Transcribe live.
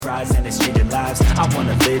Rise and it's changing lives. I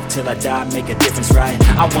wanna live till I die, make a difference, right?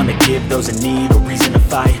 I wanna give those in need a reason to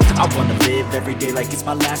fight. I wanna live every day like it's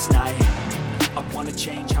my last night. I wanna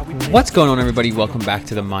change how we play. What's going on, everybody? Welcome back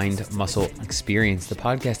to the Mind Muscle Experience, the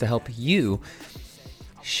podcast to help you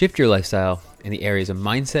shift your lifestyle in the areas of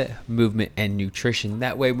mindset, movement, and nutrition.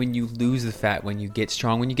 That way, when you lose the fat, when you get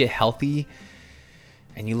strong, when you get healthy,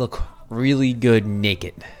 and you look really good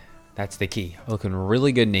naked, that's the key. Looking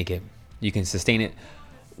really good naked, you can sustain it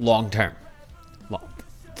long term,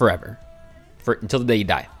 forever, until the day you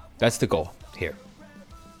die. That's the goal here.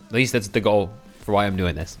 At least that's the goal for why I'm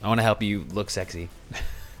doing this. I want to help you look sexy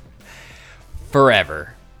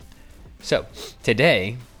forever. So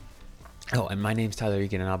today, and my name's Tyler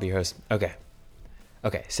Egan, and I'll be your host. Okay.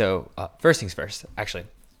 So first things first. Let's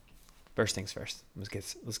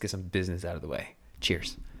get some business out of the way.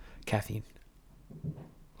 Cheers. Caffeine.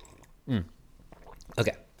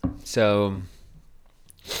 Okay. So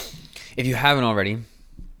if you haven't already,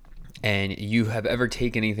 and you have ever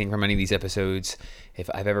taken anything from any of these episodes,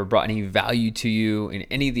 if I've ever brought any value to you in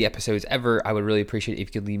any of the episodes ever, I would really appreciate it if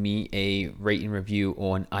you could leave me a rate and review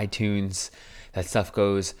on iTunes. That stuff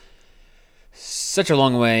goes such a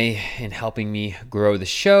long way in helping me grow the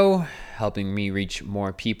show, helping me reach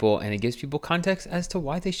more people, and it gives people context as to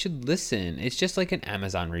why they should listen. It's just like an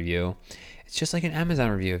Amazon review.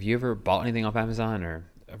 If you ever bought anything off Amazon, or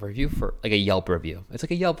a review for like a Yelp review. It's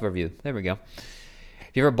like a Yelp review. There we go.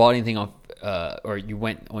 If you ever bought anything off, or you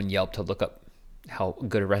went on Yelp to look up how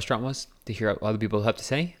good a restaurant was, to hear what other people have to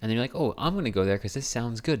say, and then you're like, oh, I'm going to go there because this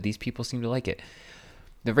sounds good. These people seem to like it.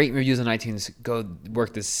 The rate and reviews on iTunes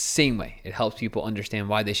work the same way. It helps people understand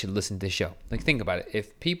why they should listen to the show. Like, think about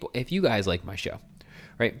it. If you guys like my show,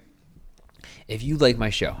 right? If you like my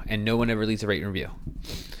show and no one ever leaves a rate and review,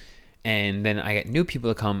 and then I get new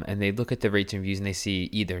people to come and they look at the rates and reviews and they see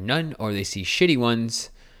either none or they see shitty ones,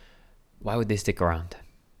 why would they stick around?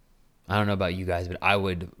 I don't know about you guys, but I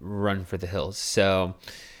would run for the hills. So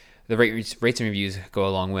the rates and reviews go a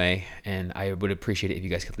long way, and I would appreciate it if you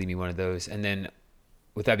guys could leave me one of those. And then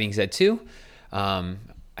with that being said too, I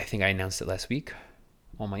think I announced it last week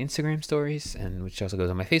on my Instagram stories, and which also goes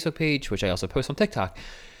on my Facebook page, which I also post on TikTok.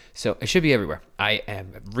 So it should be everywhere. I have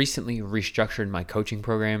recently restructured my coaching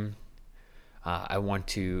program.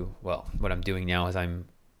 What I'm doing now is I'm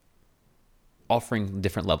offering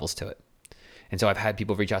different levels to it. And so I've had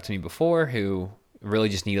people reach out to me before who really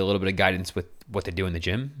just need a little bit of guidance with what to do in the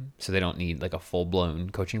gym. So they don't need like a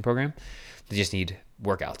full-blown coaching program. They just need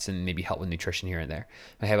workouts and maybe help with nutrition here and there.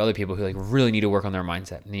 I have other people who like really need to work on their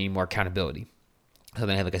mindset, need more accountability. So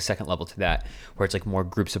then I have like a second level to that, where it's like more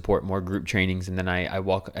group support, more group trainings. And then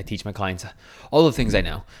I teach my clients all the things I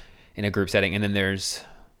know in a group setting. And then there's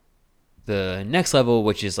the next level,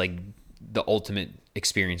 which is like the ultimate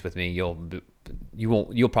experience with me. You'll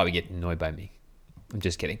probably get annoyed by me. I'm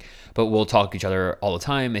just kidding. But we'll talk to each other all the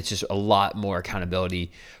time. It's just a lot more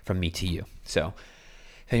accountability from me to you. So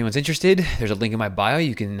if anyone's interested, there's a link in my bio.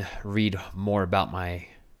 You can read more about my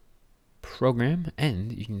program,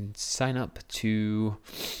 and you can sign up to,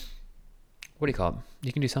 what do you call it?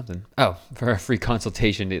 You can do something. For a free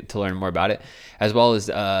consultation to learn more about it, as well as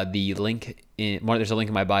the link there's a link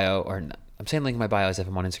in my bio, or I'm saying link in my bio as if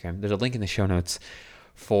I'm on Instagram. There's a link in the show notes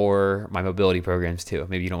for my mobility programs too.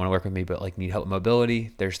 Maybe you don't want to work with me, but like need help with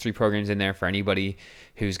mobility. There's 3 programs in there for anybody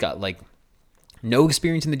who's got like no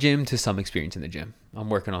experience in the gym to some experience in the gym.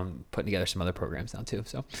 I'm working on putting together some other programs now too.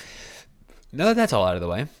 So now that that's all out of the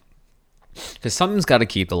way, because something's got to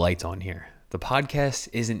keep the lights on here. The podcast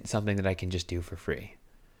isn't something that I can just do for free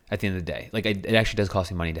at the end of the day. Like it actually does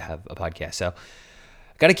cost me money to have a podcast. So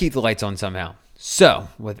I got to keep the lights on somehow. So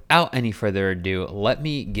without any further ado, let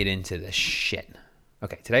me get into this shit.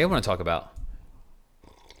 Okay, today I want to talk about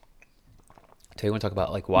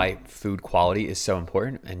like why food quality is so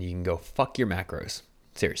important, and you can go fuck your macros.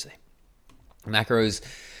 Seriously. Macros,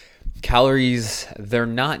 calories, they're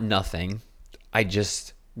not nothing.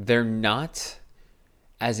 They're not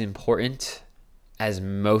as important as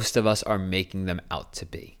most of us are making them out to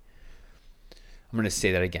be. I'm going to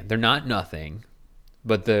say that again. They're not nothing,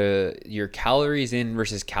 but your calories in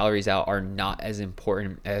versus calories out are not as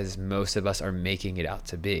important as most of us are making it out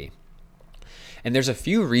to be. And there's a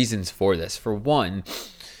few reasons for this. For one,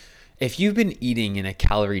 if you've been eating in a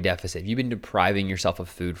calorie deficit, if you've been depriving yourself of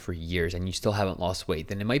food for years and you still haven't lost weight,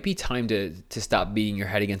 then it might be time to stop beating your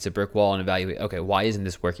head against a brick wall and evaluate, okay, why isn't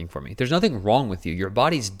this working for me? There's nothing wrong with you. Your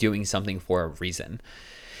body's doing something for a reason.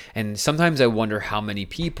 And sometimes I wonder how many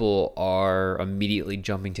people are immediately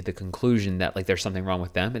jumping to the conclusion that like there's something wrong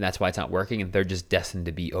with them and that's why it's not working, and they're just destined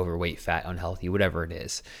to be overweight, fat, unhealthy, whatever it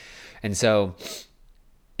is. And so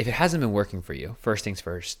if it hasn't been working for you, first things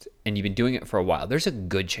first, and you've been doing it for a while, there's a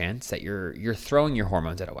good chance that you're throwing your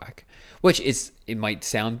hormones out of whack, which is, it might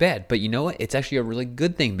sound bad, but you know what? It's actually a really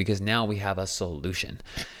good thing, because now we have a solution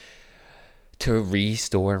to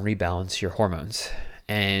restore and rebalance your hormones.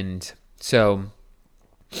 And so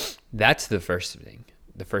that's the first thing,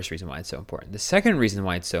 the first reason why it's so important. The second reason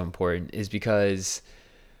why it's so important is because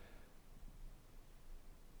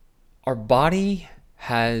our body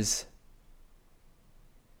has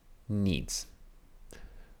needs.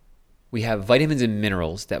 We have vitamins and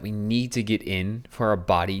minerals that we need to get in for our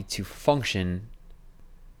body to function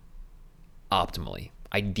optimally,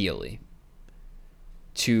 ideally,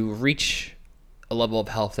 to reach a level of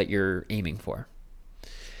health that you're aiming for.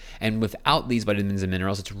 And without these vitamins and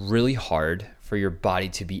minerals, it's really hard for your body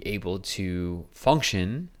to be able to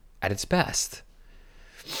function at its best.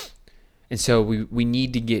 And so we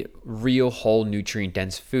need to get real whole nutrient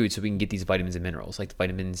dense food so we can get these vitamins and minerals, like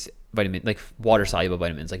like water soluble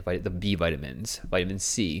vitamins, like the B vitamins, vitamin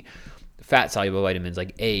C, fat soluble vitamins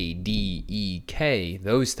like A, D, E, K,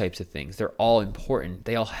 those types of things. They're all important.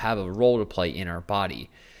 They all have a role to play in our body.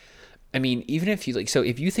 I mean, even if you so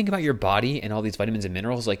if you think about your body and all these vitamins and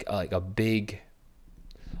minerals like a big,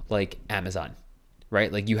 like Amazon, right?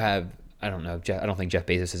 Like you have, I don't know, I don't think Jeff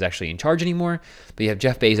Bezos is actually in charge anymore, but you have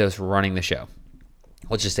Jeff Bezos running the show.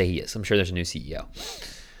 Let's just say he is. I'm sure there's a new CEO.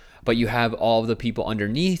 But you have all of the people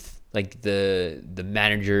underneath, like the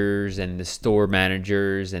managers and the store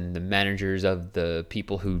managers and the managers of the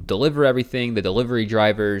people who deliver everything, the delivery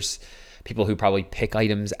drivers, people who probably pick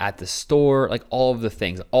items at the store, like all of the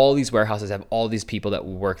things. All these warehouses have all these people that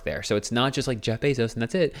work there. So it's not just like Jeff Bezos and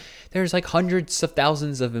that's it. There's like hundreds of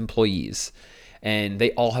thousands of employees. And they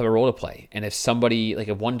all have a role to play. And if somebody, like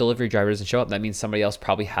if one delivery driver doesn't show up, that means somebody else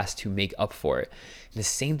probably has to make up for it. And the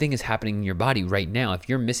same thing is happening in your body right now. If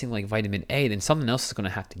you're missing like vitamin A, then something else is going to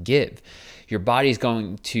have to give. Your body is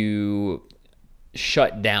going to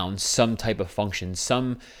shut down some type of function,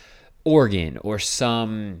 some organ or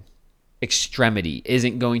some extremity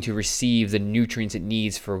isn't going to receive the nutrients it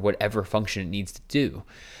needs for whatever function it needs to do.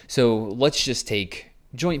 So let's just take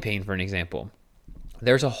joint pain for an example.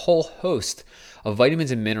 There's a whole host of vitamins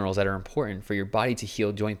and minerals that are important for your body to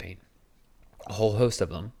heal joint pain. A whole host of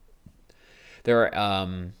them. There are,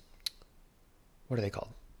 what are they called?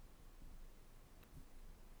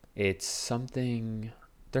 It's something,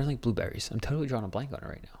 they're like blueberries. I'm totally drawing a blank on it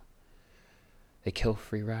right now. They kill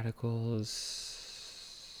free radicals.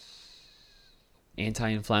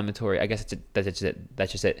 Anti-inflammatory. I guess that's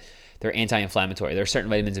just it. They're anti-inflammatory. There are certain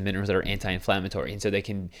vitamins and minerals that are anti-inflammatory, and so they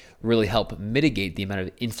can really help mitigate the amount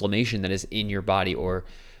of inflammation that is in your body or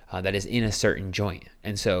that is in a certain joint.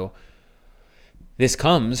 And so this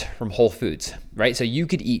comes from whole foods, right? So you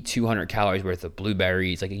could eat 200 calories worth of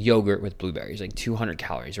blueberries, like a yogurt with blueberries, like 200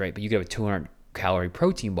 calories, right? But you could have a 200 calorie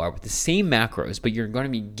protein bar with the same macros, but you're going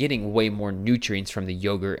to be getting way more nutrients from the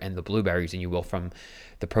yogurt and the blueberries than you will from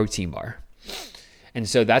the protein bar. And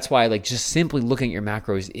so that's why like just simply looking at your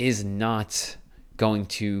macros is not going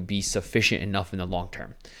to be sufficient enough in the long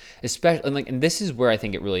term. Especially and this is where I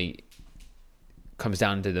think it really comes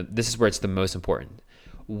down to this is where it's the most important.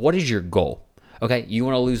 What is your goal? Okay, you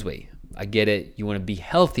want to lose weight. I get it. You want to be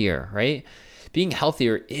healthier, right? Being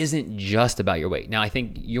healthier isn't just about your weight. Now, I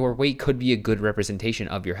think your weight could be a good representation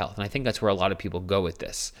of your health. And I think that's where a lot of people go with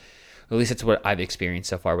this. At least that's what I've experienced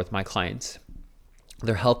so far with my clients.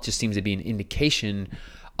 Their health just seems to be an indication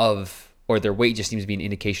of, or their weight just seems to be an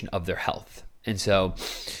indication of their health. And so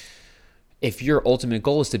if your ultimate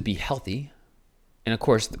goal is to be healthy, and of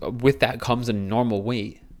course with that comes a normal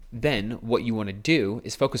weight, then what you want to do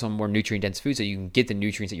is focus on more nutrient-dense food so you can get the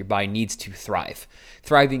nutrients that your body needs to thrive.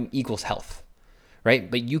 Thriving equals health, right?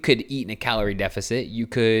 But you could eat in a calorie deficit. You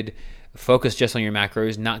could focus just on your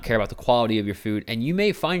macros, not care about the quality of your food, and you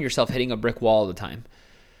may find yourself hitting a brick wall all the time.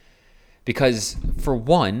 Because for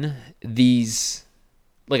one, these,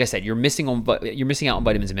 like I said, you're missing out on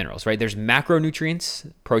vitamins and minerals, right? There's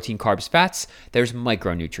macronutrients, protein, carbs, fats. There's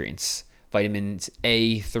micronutrients, vitamins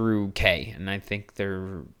A through K. And I don't think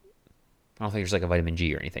there's like a vitamin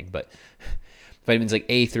G or anything, but vitamins like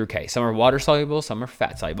A through K. Some are water soluble, some are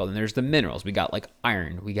fat soluble. And there's the minerals. We got like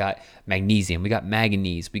iron, we got magnesium, we got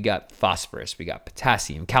manganese, we got phosphorus, we got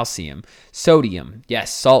potassium, calcium, sodium.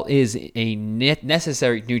 Yes, salt is a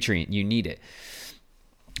necessary nutrient. You need it.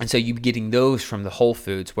 And so you're getting those from the whole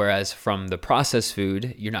foods, whereas from the processed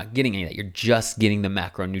food, you're not getting any of that. You're just getting the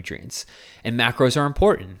macronutrients. And macros are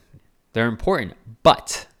important. They're important,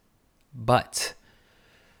 but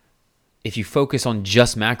if you focus on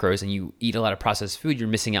just macros and you eat a lot of processed food, you're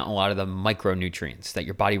missing out on a lot of the micronutrients that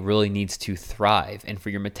your body really needs to thrive and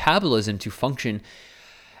for your metabolism to function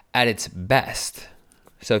at its best.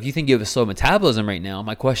 So if you think you have a slow metabolism right now,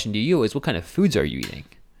 my question to you is, what kind of foods are you eating?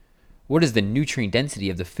 What is the nutrient density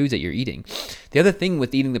of the foods that you're eating? The other thing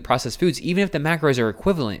with eating the processed foods, even if the macros are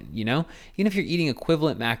equivalent, even if you're eating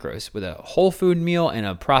equivalent macros with a whole food meal and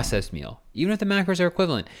a processed meal, even if the macros are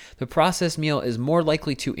equivalent, the processed meal is more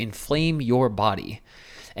likely to inflame your body.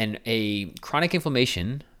 And a chronic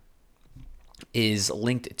inflammation is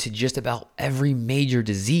linked to just about every major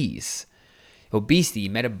disease. Obesity,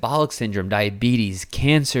 metabolic syndrome, diabetes,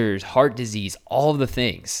 cancers, heart disease, all of the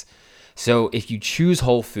things. So if you choose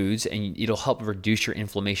whole foods, and it'll help reduce your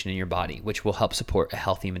inflammation in your body, which will help support a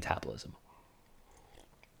healthy metabolism.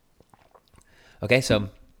 Okay, so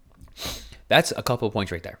that's a couple of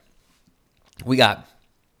points right there. We got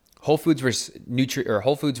whole foods versus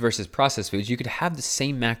whole foods versus processed foods. You could have the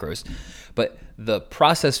same macros, but the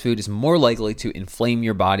processed food is more likely to inflame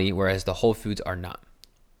your body, whereas the whole foods are not.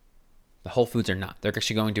 The whole foods are not. They're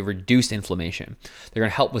actually going to reduce inflammation. They're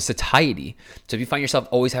going to help with satiety. So if you find yourself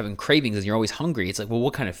always having cravings and you're always hungry, it's like, well,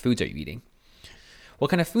 what kind of foods are you eating?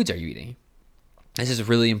 What kind of foods are you eating? This is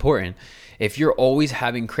really important. If you're always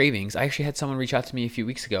having cravings, I actually had someone reach out to me a few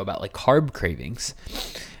weeks ago about like carb cravings.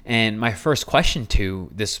 And my first question to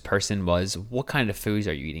this person was, what kind of foods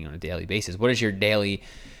are you eating on a daily basis? What does your daily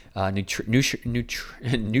nutrient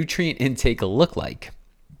intake look like?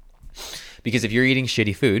 Because if you're eating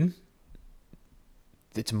shitty food,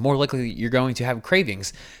 it's more likely you're going to have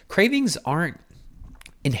cravings. Cravings aren't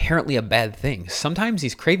inherently a bad thing. Sometimes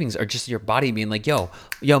these cravings are just your body being like, yo,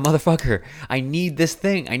 motherfucker, I need this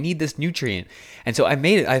thing. I need this nutrient. And so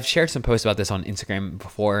I've shared some posts about this on Instagram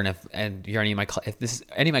before. And if any of my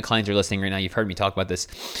clients are listening right now, you've heard me talk about this.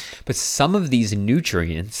 But some of these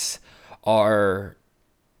nutrients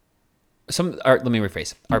let me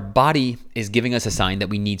rephrase. Our body is giving us a sign that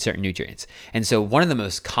we need certain nutrients. And so one of the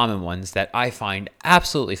most common ones that I find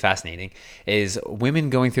absolutely fascinating is women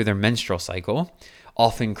going through their menstrual cycle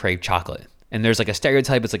often crave chocolate. And there's like a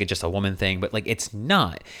stereotype, it's like just a woman thing, but like it's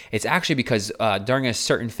not. It's actually because during a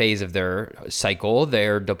certain phase of their cycle,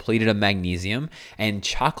 they're depleted of magnesium, and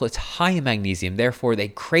chocolate's high in magnesium. Therefore, they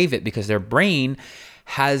crave it because their brain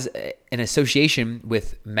has an association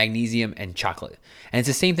with magnesium and chocolate. And it's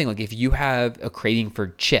the same thing. Like if you have a craving for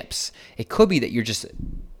chips, it could be that you're just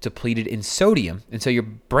depleted in sodium. And so your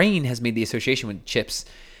brain has made the association with chips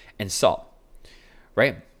and salt,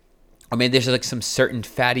 right? Or maybe there's like some certain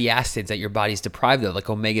fatty acids that your body's deprived of, like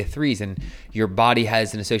omega-3s, and your body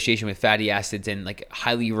has an association with fatty acids and like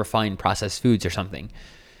highly refined processed foods or something.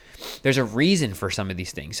 There's a reason for some of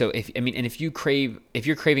these things. So if you're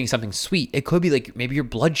craving something sweet, it could be like maybe your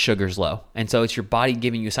blood sugar's low. And so it's your body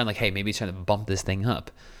giving you a sign like, hey, maybe it's trying to bump this thing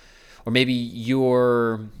up. Or maybe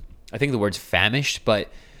I think the word's famished, but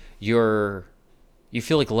you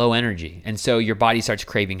feel like low energy. And so your body starts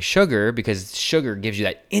craving sugar because sugar gives you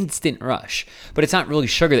that instant rush. But it's not really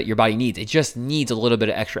sugar that your body needs. It just needs a little bit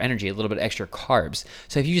of extra energy, a little bit of extra carbs.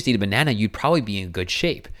 So if you just eat a banana, you'd probably be in good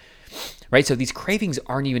shape. Right? So these cravings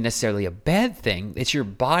aren't even necessarily a bad thing. It's your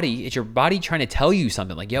body trying to tell you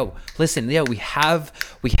something like, yo, listen, we have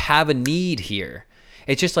a need here.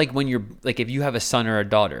 It's just like when if you have a son or a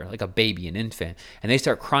daughter, like a baby, an infant, and they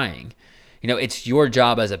start crying, it's your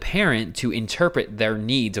job as a parent to interpret their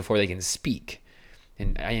needs before they can speak.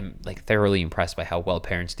 And I am like thoroughly impressed by how well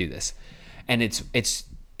parents do this. And it's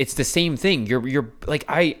the same thing. You're like,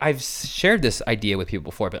 I've shared this idea with people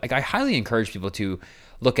before, but like I highly encourage people to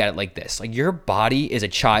look at it like this. Like your body is a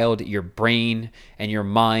child, your brain and your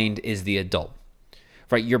mind is the adult,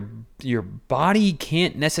 right? Your body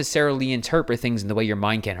can't necessarily interpret things in the way your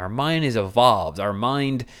mind can. Our mind is evolved.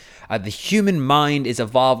 The human mind is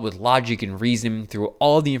evolved with logic and reason through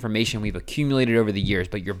all the information we've accumulated over the years.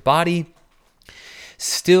 But your body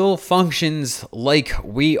still functions like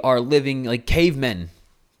we are living like cavemen.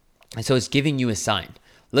 And so it's giving you a sign.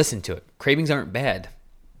 Listen to it. Cravings aren't bad.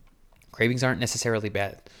 Cravings aren't necessarily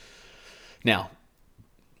bad. Now,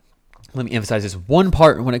 let me emphasize this one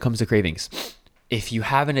part when it comes to cravings. If you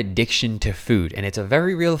have an addiction to food, and it's a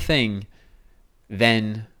very real thing,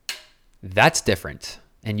 then that's different.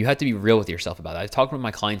 And you have to be real with yourself about that. I've talked with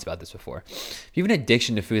my clients about this before. If you have an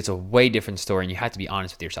addiction to food, it's a way different story, and you have to be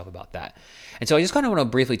honest with yourself about that. And so I just kind of want to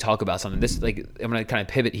briefly talk about something. I'm going to kind of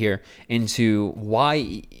pivot here into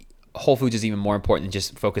why whole foods is even more important than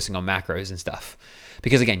just focusing on macros and stuff.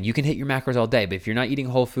 Because again, you can hit your macros all day, but if you're not eating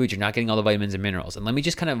whole foods, you're not getting all the vitamins and minerals. And let me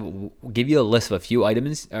just kind of give you a list of a few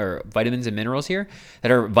vitamins and minerals here that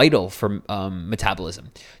are vital for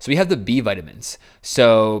metabolism. So we have the B vitamins.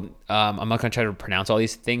 So I'm not going to try to pronounce all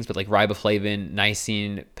these things, but like riboflavin,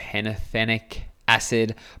 niacin, pantothenic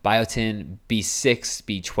acid, biotin, B6,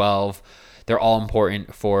 B12. They're all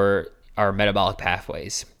important for our metabolic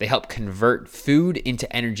pathways. They help convert food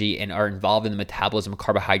into energy and are involved in the metabolism of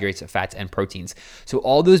carbohydrates, fats, and proteins. So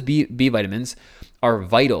all those B vitamins are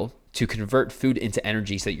vital to convert food into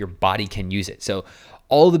energy so that your body can use it. So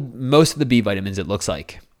most of the B vitamins, it looks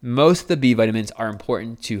like, most of the B vitamins are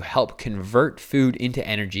important to help convert food into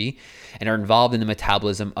energy and are involved in the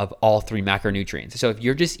metabolism of all three macronutrients. So if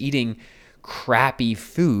you're just eating crappy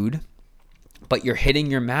food, but you're hitting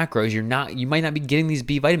your macros, you might not be getting these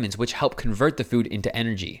B vitamins, which help convert the food into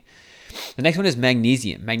energy. The next one is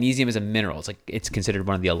magnesium. Magnesium is a mineral. It's considered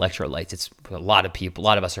one of the electrolytes. It's a lot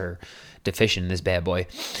of us are deficient in this bad boy.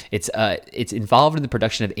 It's involved in the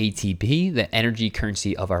production of ATP, the energy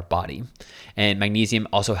currency of our body. And magnesium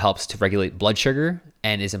also helps to regulate blood sugar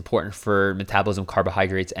and is important for metabolism,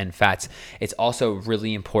 carbohydrates, and fats. It's also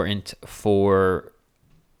really important for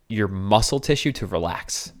your muscle tissue to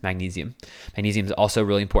relax. Magnesium is also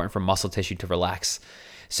really important for muscle tissue to relax.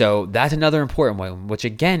 So that's another important one, which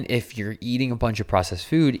again, if you're eating a bunch of processed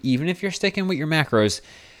food, even if you're sticking with your macros,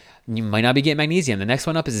 you might not be getting magnesium. The next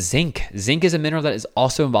one up is zinc. Zinc is a mineral that is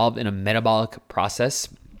also involved in a metabolic process,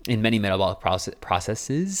 in many metabolic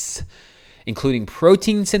processes, including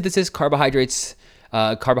protein synthesis, carbohydrate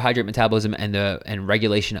metabolism, and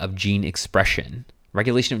regulation of gene expression.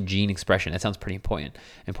 That sounds pretty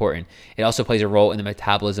important. It also plays a role in the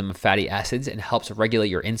metabolism of fatty acids and helps regulate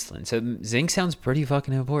your insulin. So zinc sounds pretty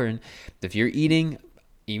fucking important. If you're eating,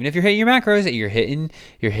 even if you're hitting your macros, you're hitting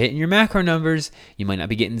your macro numbers, you might not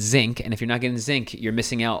be getting zinc. And if you're not getting zinc, you're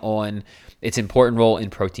missing out on its important role in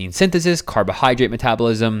protein synthesis, carbohydrate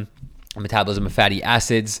metabolism of fatty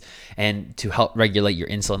acids, and to help regulate your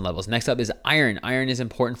insulin levels. Next up is iron. Iron is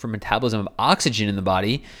important for metabolism of oxygen in the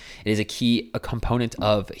body. It is a component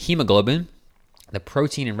of hemoglobin, the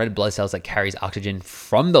protein in red blood cells that carries oxygen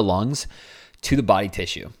from the lungs to the body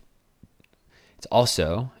tissue. It's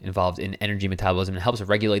also involved in energy metabolism and helps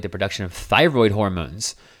regulate the production of thyroid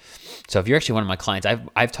hormones. So if you're actually one of my clients,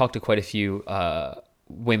 I've talked to quite a few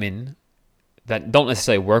women that don't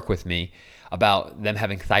necessarily work with me about them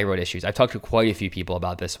having thyroid issues. I've talked to quite a few people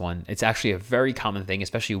about this one. It's actually a very common thing,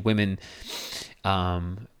 especially women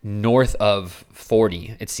north of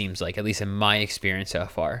 40, it seems like, at least in my experience so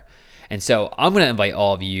far. And so I'm going to invite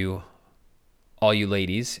all you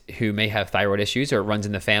ladies who may have thyroid issues or it runs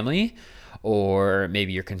in the family, or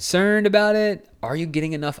maybe you're concerned about it. Are you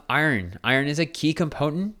getting enough iron? Iron is a key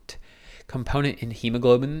component in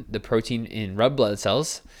hemoglobin, the protein in red blood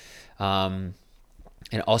cells, and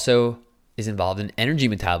also is involved in energy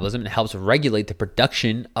metabolism and helps regulate the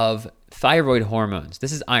production of thyroid hormones.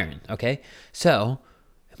 This is iron, okay? So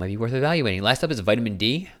it might be worth evaluating. Last up is vitamin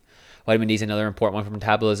D. Vitamin D is another important one for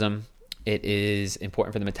metabolism. It is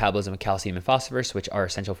important for the metabolism of calcium and phosphorus, which are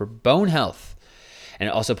essential for bone health. And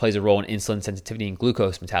it also plays a role in insulin sensitivity and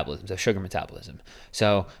glucose metabolism, so sugar metabolism.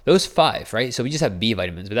 So those 5, right? So we just have B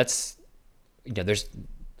vitamins, but that's, there's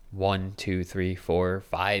 1, 2, 3, 4,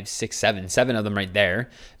 5, 6, 7 of them right there.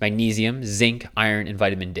 Magnesium, zinc, iron, and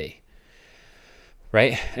vitamin D.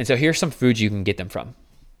 Right? And so here's some foods you can get them from.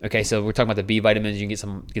 Okay, so we're talking about the B vitamins. You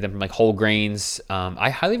can get them from like whole grains. I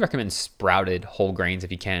highly recommend sprouted whole grains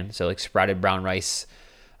if you can. So like sprouted brown rice,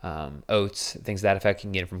 oats, things to that effect. You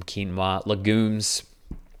can get them from quinoa. Legumes,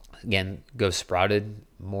 again, go sprouted,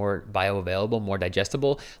 more bioavailable, more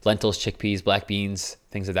digestible. Lentils, chickpeas, black beans,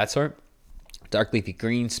 things of that sort. Dark leafy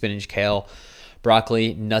greens, spinach, kale,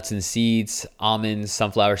 broccoli, nuts and seeds, almonds,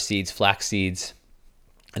 sunflower seeds, flax seeds.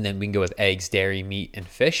 And then we can go with eggs, dairy, meat, and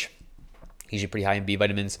fish. Usually pretty high in B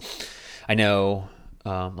vitamins. I know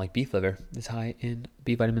like beef liver is high in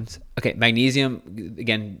B vitamins. Okay, magnesium,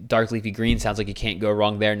 again, dark leafy green, sounds like you can't go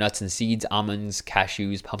wrong there. Nuts and seeds, almonds,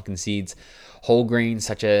 cashews, pumpkin seeds. Whole grains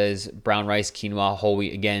such as brown rice, quinoa, whole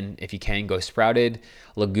wheat, again, if you can, go sprouted.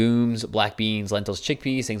 Legumes, black beans, lentils,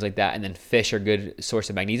 chickpeas, things like that. And then fish are a good source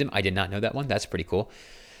of magnesium. I did not know that one. That's pretty cool.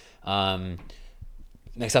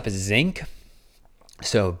 Next up is zinc.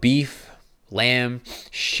 So beef, lamb,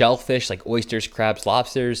 shellfish like oysters, crabs,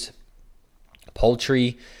 lobsters,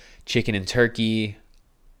 poultry, chicken and turkey,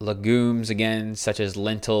 legumes, again, such as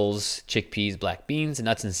lentils, chickpeas, black beans,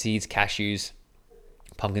 nuts and seeds, cashews,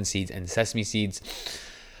 pumpkin seeds, and sesame seeds.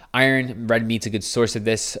 Iron, red meat's a good source of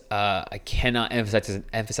this. I cannot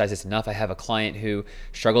emphasize this enough. I have a client who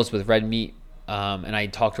struggles with red meat, and I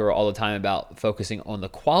talk to her all the time about focusing on the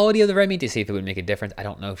quality of the red meat to see if it would make a difference. I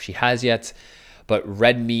don't know if she has yet. But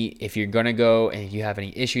red meat, if you're going to go and if you have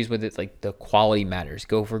any issues with it, like the quality matters.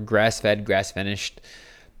 Go for grass-fed, grass-finished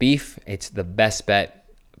beef. It's the best bet.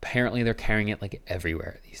 Apparently, they're carrying it like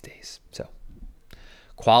everywhere these days. So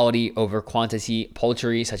quality over quantity.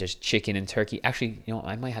 Poultry, such as chicken and turkey. Actually,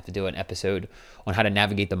 I might have to do an episode on how to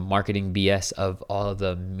navigate the marketing BS of all of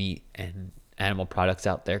the meat and animal products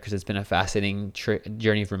out there, because it's been a fascinating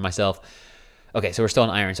journey for myself. Okay, so we're still on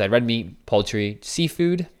iron side. Red meat, poultry,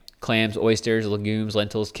 seafood, clams, oysters, legumes,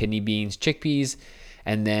 lentils, kidney beans, chickpeas,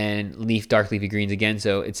 and then dark leafy greens again.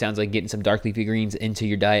 So it sounds like getting some dark leafy greens into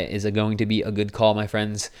your diet is going to be a good call, my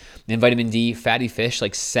friends. Then vitamin D, fatty fish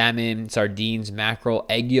like salmon, sardines, mackerel,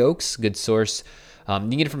 egg yolks, good source. You can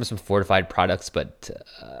get it from some fortified products, but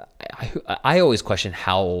I always question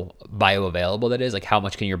how bioavailable that is. Like, how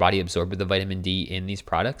much can your body absorb with the vitamin D in these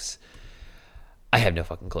products? I have no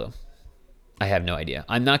fucking clue. I have no idea.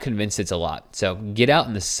 I'm not convinced it's a lot. So get out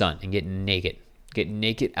in the sun and get naked. Get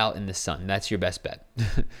naked out in the sun. That's your best bet.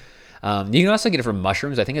 You can also get it from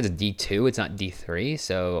mushrooms. I think it's D2. It's not D3.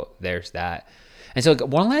 So there's that. And so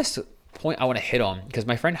one last point I want to hit on, because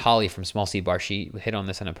my friend Holly from Small Seed Bar, she hit on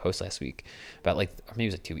this on a post last week about or maybe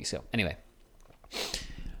it was 2 weeks ago. Anyway,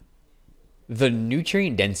 the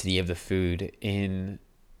nutrient density of the food in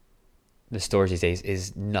the stores these days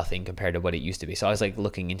is nothing compared to what it used to be. So I was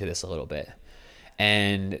looking into this a little bit,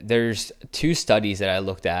 and there's 2 studies that I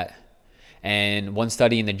looked at. And one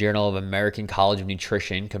study in the Journal of American College of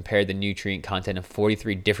Nutrition compared the nutrient content of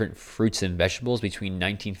 43 different fruits and vegetables between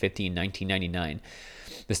 1950 and 1999.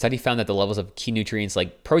 The study found that the levels of key nutrients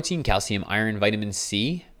like protein, calcium, iron, vitamin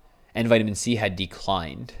C had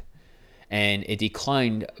declined. And it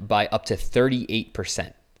declined by up to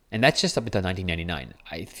 38%. And that's just up until 1999.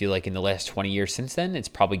 I feel like in the last 20 years since then, it's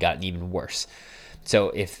probably gotten even worse. So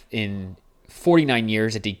if in 49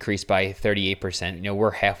 years it decreased by 38%,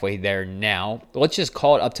 we're halfway there now. Let's just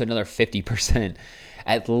call it up to another 50%,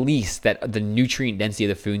 at least, that the nutrient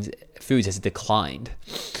density of the foods has declined.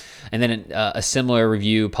 And then a similar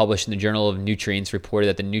review published in the Journal of Nutrients reported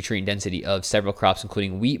that the nutrient density of several crops,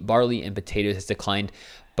 including wheat, barley, and potatoes, has declined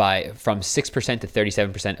from 6% to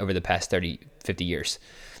 37% over the past 50 years.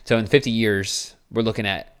 So in 50 years, we're looking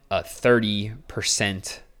at a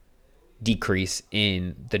 30% decrease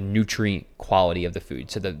in the nutrient quality of the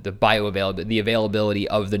food. So the bioavailability, the availability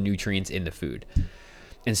of the nutrients in the food.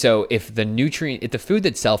 And so if the food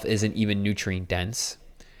itself isn't even nutrient dense,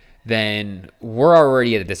 then we're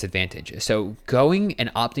already at a disadvantage. So going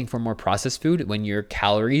and opting for more processed food when your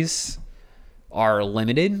calories are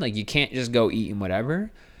limited, like you can't just go eating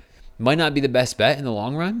whatever, might not be the best bet in the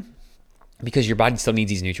long run, because your body still needs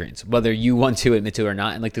these nutrients, whether you want to admit to it or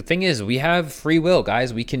not. And the thing is, we have free will,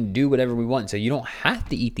 guys. We can do whatever we want. So you don't have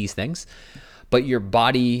to eat these things, but your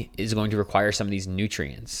body is going to require some of these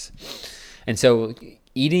nutrients. And so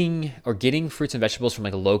eating or getting fruits and vegetables from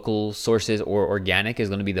local sources or organic is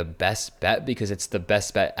going to be the best bet, because it's the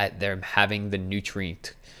best bet at them having the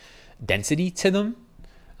nutrient density to them.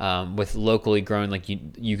 With locally grown,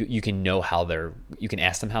 you can know you can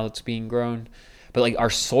ask them how it's being grown. But our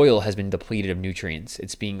soil has been depleted of nutrients.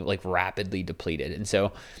 It's being rapidly depleted. And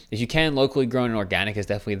so if you can, locally grown and organic is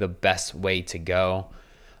definitely the best way to go.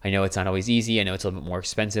 I know it's not always easy. I know it's a little bit more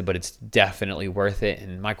expensive, but it's definitely worth it.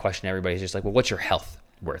 And my question to everybody is just well, what's your health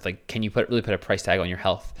worth? Can you really put a price tag on your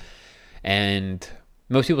health? And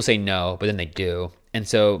most people say no, but then they do. And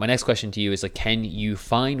so my next question to you is can you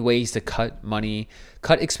find ways to cut money,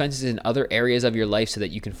 cut expenses in other areas of your life so that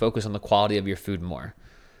you can focus on the quality of your food more?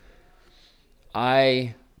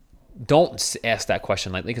 I don't ask that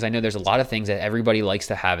question lightly, because I know there's a lot of things that everybody likes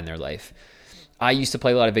to have in their life. I used to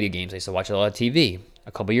play a lot of video games. I used to watch a lot of TV.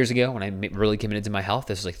 A couple years ago, when I really committed to my health,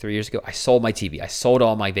 this was 3 years ago, I sold my TV. I sold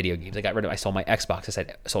all my video games. I sold my Xbox.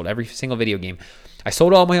 I sold every single video game. I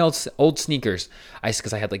sold all my old sneakers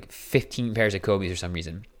because I had 15 pairs of Kobe's for some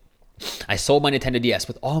reason. I sold my Nintendo DS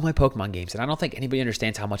with all my Pokemon games, and I don't think anybody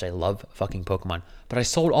understands how much I love fucking Pokemon, but I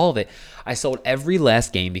sold all of it. I sold every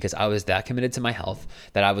last game because I was that committed to my health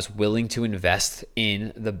that I was willing to invest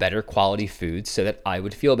in the better quality foods so that I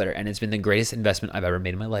would feel better. And it's been the greatest investment I've ever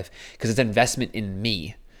made in my life, because it's an investment in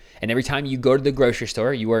me. And every time you go to the grocery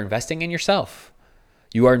store, you are investing in yourself.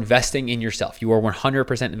 You are investing in yourself. You are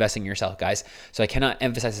 100% investing in yourself, guys. So I cannot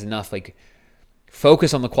emphasize this enough.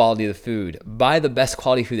 Focus on the quality of the food. Buy the best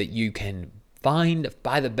quality food that you can find.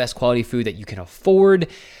 Buy the best quality food that you can afford.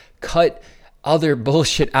 Cut other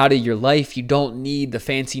bullshit out of your life. You don't need the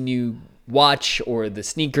fancy new watch or the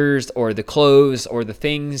sneakers or the clothes or the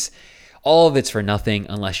things. All of it's for nothing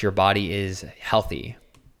unless your body is healthy.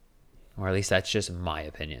 Or at least that's just my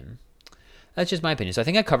opinion. That's just my opinion. So I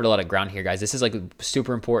think I covered a lot of ground here, guys. This is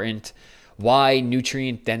super important. Why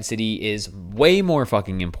nutrient density is way more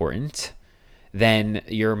fucking important than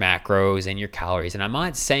your macros and your calories. And I'm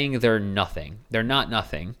not saying they're nothing. They're not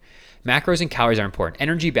nothing. Macros and calories are important.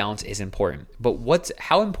 Energy balance is important. But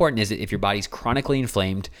how important is it if your body's chronically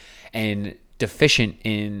inflamed and deficient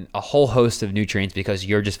in a whole host of nutrients because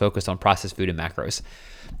you're just focused on processed food and macros?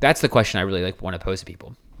 That's the question I really want to pose to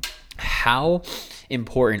people. How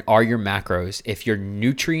important are your macros if you're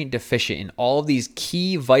nutrient deficient in all of these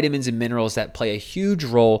key vitamins and minerals that play a huge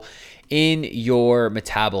role in your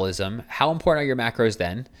metabolism? How important are your macros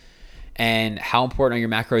then? And how important are your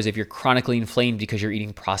macros if you're chronically inflamed because you're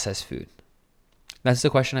eating processed food? That's the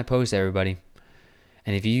question I pose to everybody.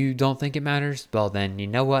 And if you don't think it matters, well, then you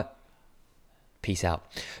know what? Peace out.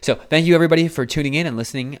 So thank you everybody for tuning in and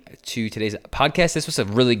listening to today's podcast. This was a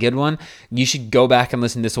really good one. You should go back and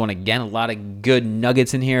listen to this one again. A lot of good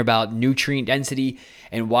nuggets in here about nutrient density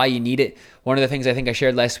and why you need it. One of the things I think I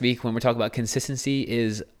shared last week when we're talking about consistency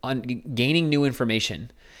is gaining new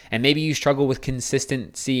information. And maybe you struggle with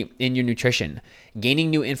consistency in your nutrition. Gaining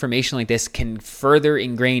new information like this can further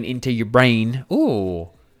ingrain into your brain.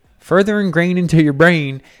 Further ingrain into your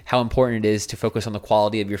brain how important it is to focus on the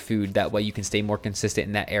quality of your food. That way you can stay more consistent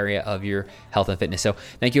in that area of your health and fitness. So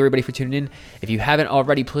thank you everybody for tuning in. If you haven't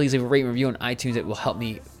already, please leave a rate and review on iTunes. It will help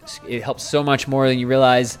me. It helps so much more than you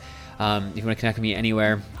realize. If you want to connect with me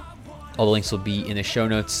anywhere, all the links will be in the show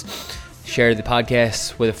notes. Share the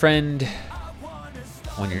podcast with a friend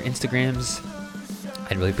on your Instagrams.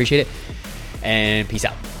 I'd really appreciate it. And peace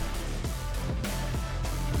out.